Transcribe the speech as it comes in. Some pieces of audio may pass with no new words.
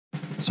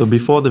So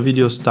before the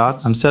video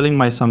starts, I'm selling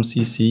my some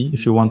CC.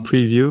 If you want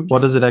preview,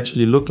 what does it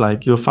actually look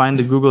like? You'll find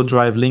the Google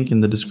Drive link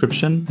in the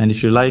description. And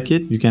if you like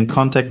it, you can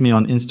contact me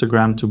on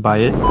Instagram to buy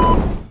it.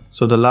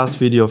 So the last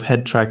video of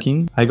head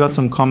tracking, I got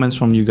some comments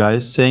from you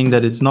guys saying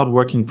that it's not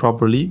working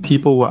properly.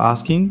 People were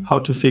asking how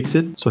to fix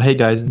it. So hey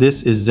guys,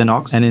 this is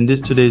Zenox, and in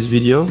today's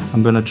video,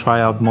 I'm gonna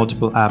try out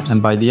multiple apps,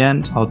 and by the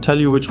end, I'll tell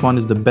you which one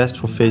is the best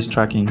for face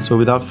tracking. So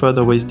without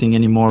further wasting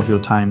any more of your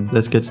time,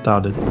 let's get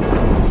started.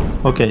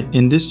 Okay,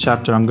 in this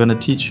chapter, I'm gonna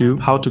teach you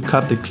how to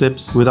cut the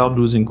clips without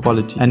losing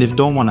quality. And if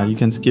don't wanna, you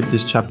can skip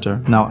this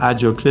chapter. Now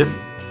add your clip.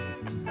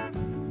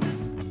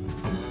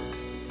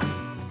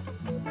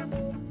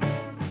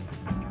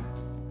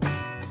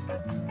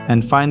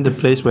 And find the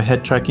place where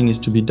head tracking is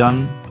to be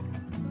done.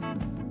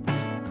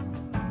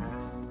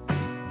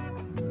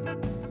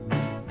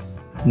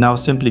 Now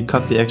simply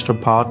cut the extra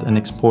part and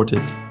export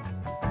it.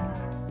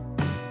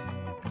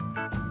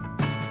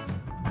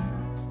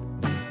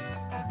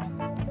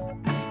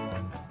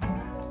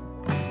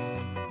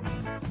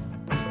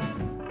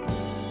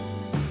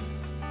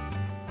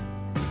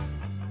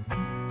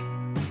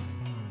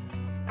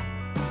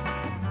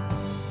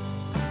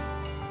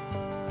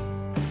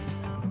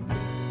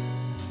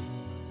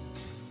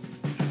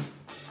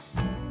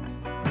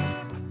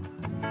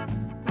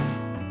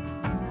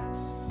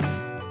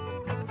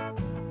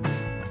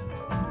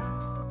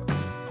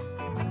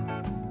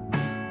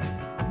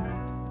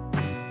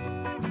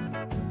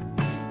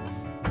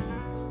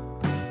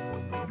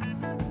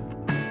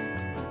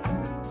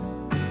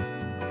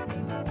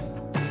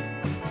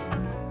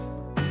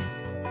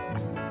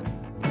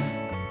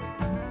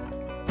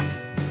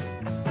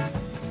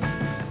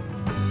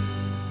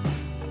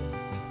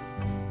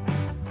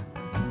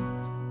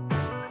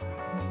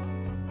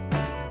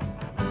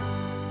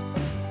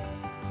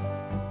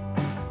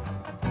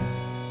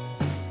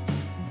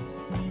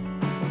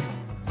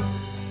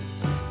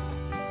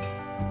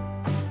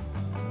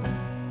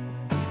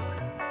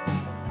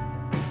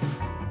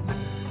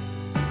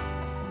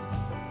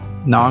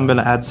 Now I'm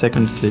gonna add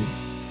second clip.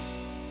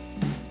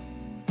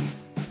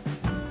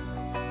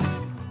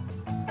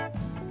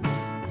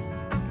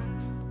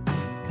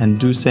 And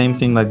do same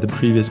thing like the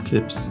previous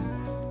clips.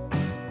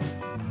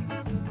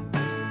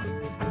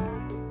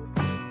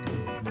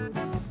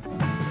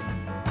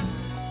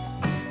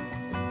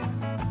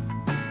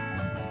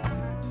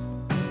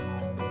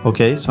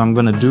 Okay, so I'm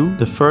gonna do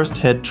the first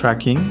head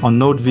tracking on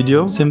Node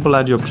Video. Simple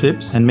add your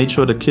clips and make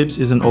sure the clips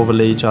isn't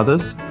overlay each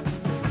other's.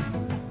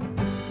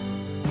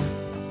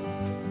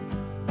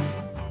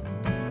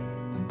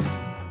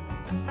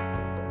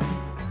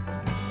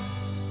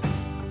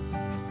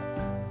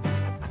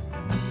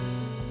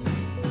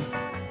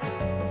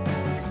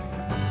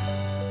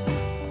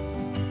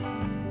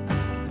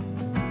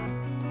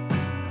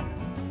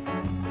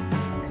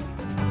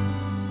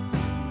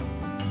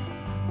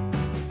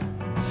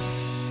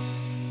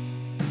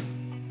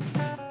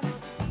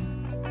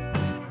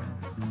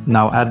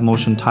 Now add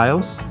motion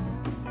tiles.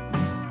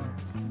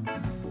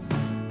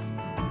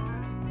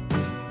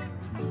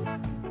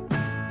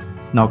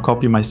 Now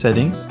copy my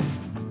settings.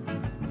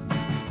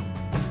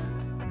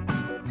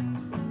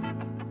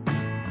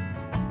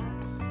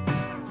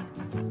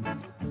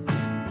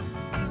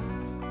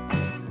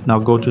 Now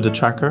go to the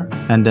tracker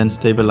and then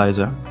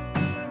stabilizer.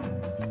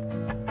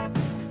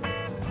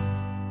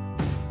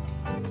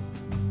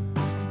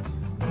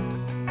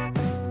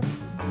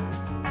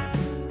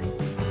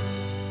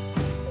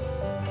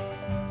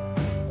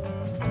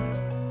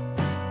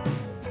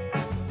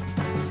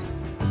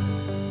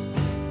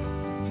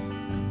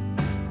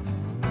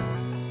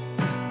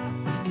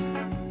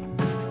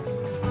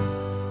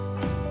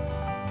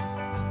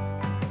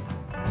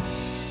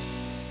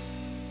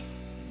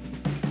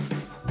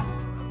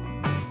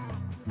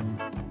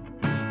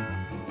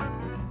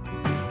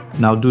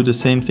 Now do the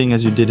same thing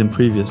as you did in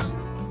previous.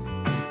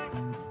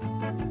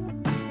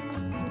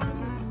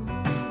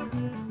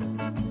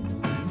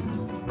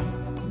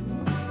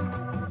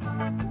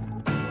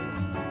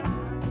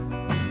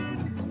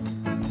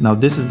 Now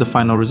this is the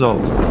final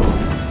result.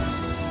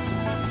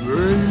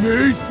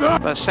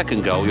 That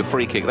second goal, your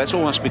free kick, that's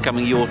almost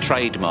becoming your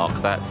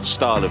trademark, that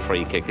style of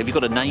free kick. Have you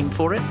got a name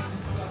for it?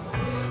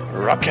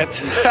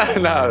 Rocket?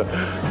 No.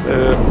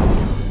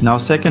 Now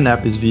second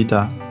app is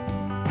Vita.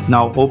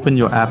 Now open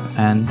your app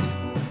and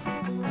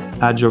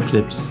add your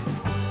clips.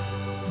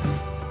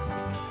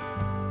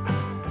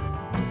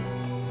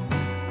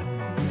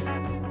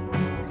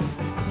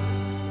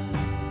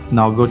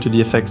 Now go to the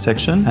effects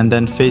section and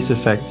then face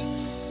effect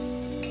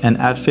and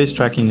add face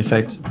tracking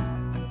effect.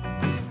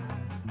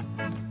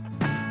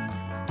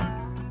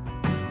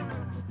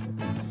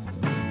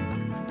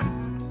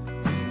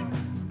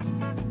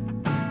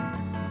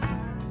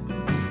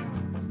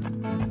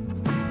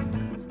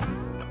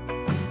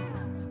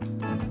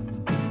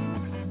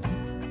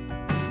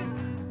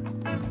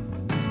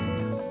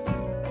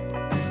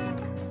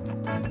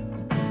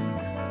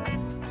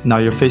 Now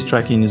your face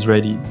tracking is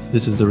ready.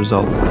 This is the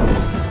result.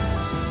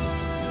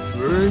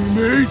 Very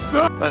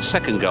That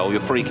second goal,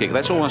 your free kick,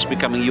 that's almost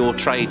becoming your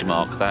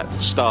trademark,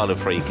 that style of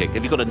free kick.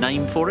 Have you got a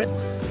name for it?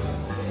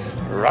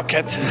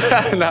 Rocket.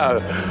 No.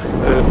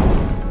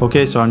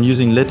 Okay, so I'm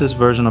using latest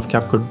version of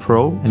CapCut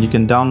Pro, and you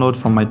can download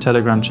from my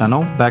Telegram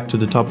channel. Back to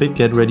the topic,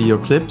 get ready your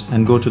clips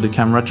and go to the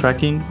camera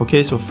tracking.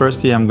 Okay, so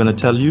firstly I'm gonna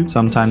tell you,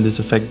 sometimes this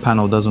effect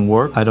panel doesn't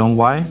work. I don't know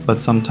why, but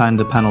sometimes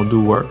the panel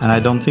do work. And I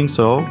don't think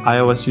so.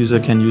 iOS user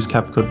can use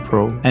CapCut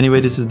Pro. Anyway,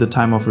 this is the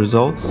time of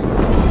results.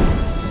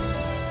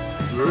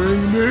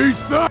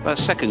 That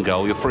second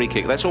goal, your free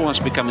kick, that's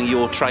almost becoming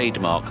your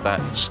trademark,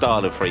 that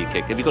style of free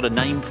kick. Have you got a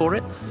name for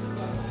it?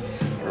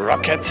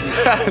 Rocket.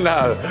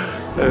 No.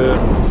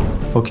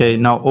 Okay,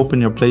 now open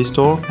your Play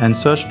Store and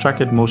search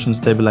Tracket Motion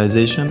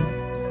Stabilization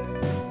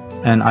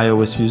and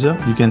iOS user.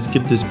 You can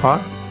skip this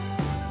part.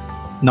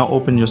 Now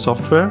open your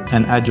software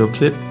and add your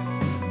clip.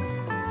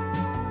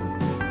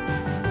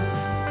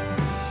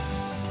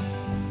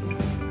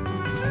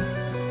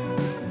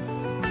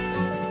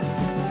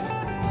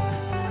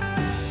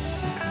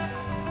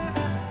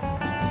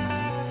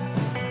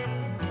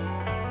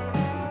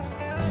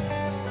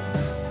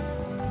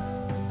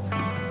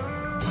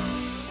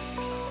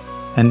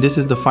 And this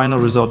is the final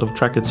result of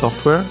Tracket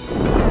software.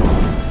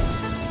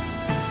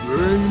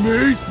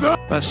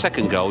 That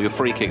second goal, your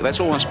free kick, that's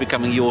almost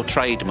becoming your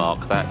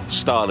trademark, that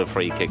style of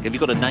free kick. Have you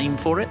got a name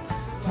for it?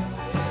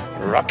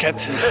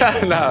 Rocket.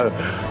 No.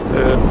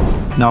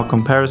 Now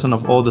comparison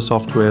of all the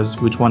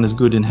softwares, which one is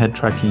good in head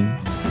tracking.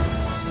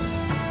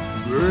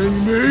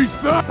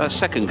 That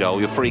second goal,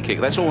 your free kick,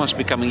 that's almost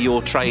becoming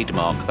your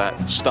trademark,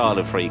 that style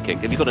of free kick.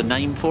 Have you got a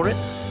name for it?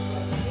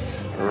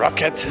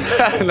 Rocket.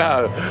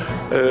 No.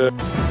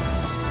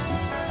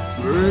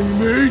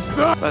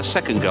 That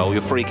second goal,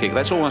 your free kick,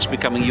 that's almost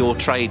becoming your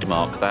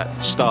trademark,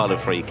 that style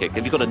of free kick.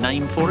 Have you got a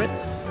name for it?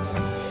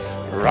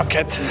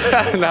 Rocket.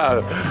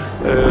 No.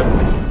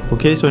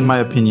 Okay, so in my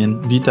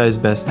opinion, Vita is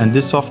best, and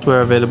this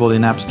software available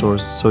in app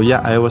stores. So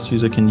yeah, iOS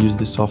user can use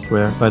this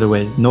software. By the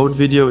way, Node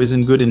video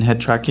isn't good in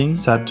head tracking,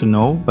 sad to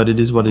know, but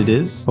it is what it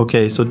is.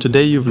 Okay, so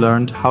today you've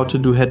learned how to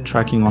do head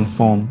tracking on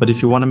phone, but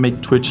if you want to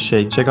make Twitch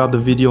shake, check out the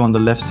video on the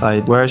left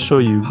side where I show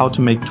you how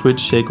to make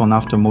Twitch shake on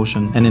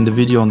aftermotion, and in the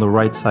video on the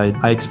right side,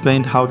 I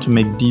explained how to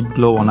make deep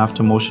glow on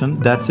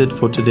aftermotion. That's it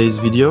for today's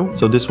video.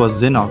 So this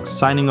was Zenox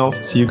signing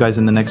off. See you guys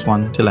in the next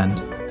one. Till end.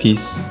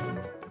 Peace.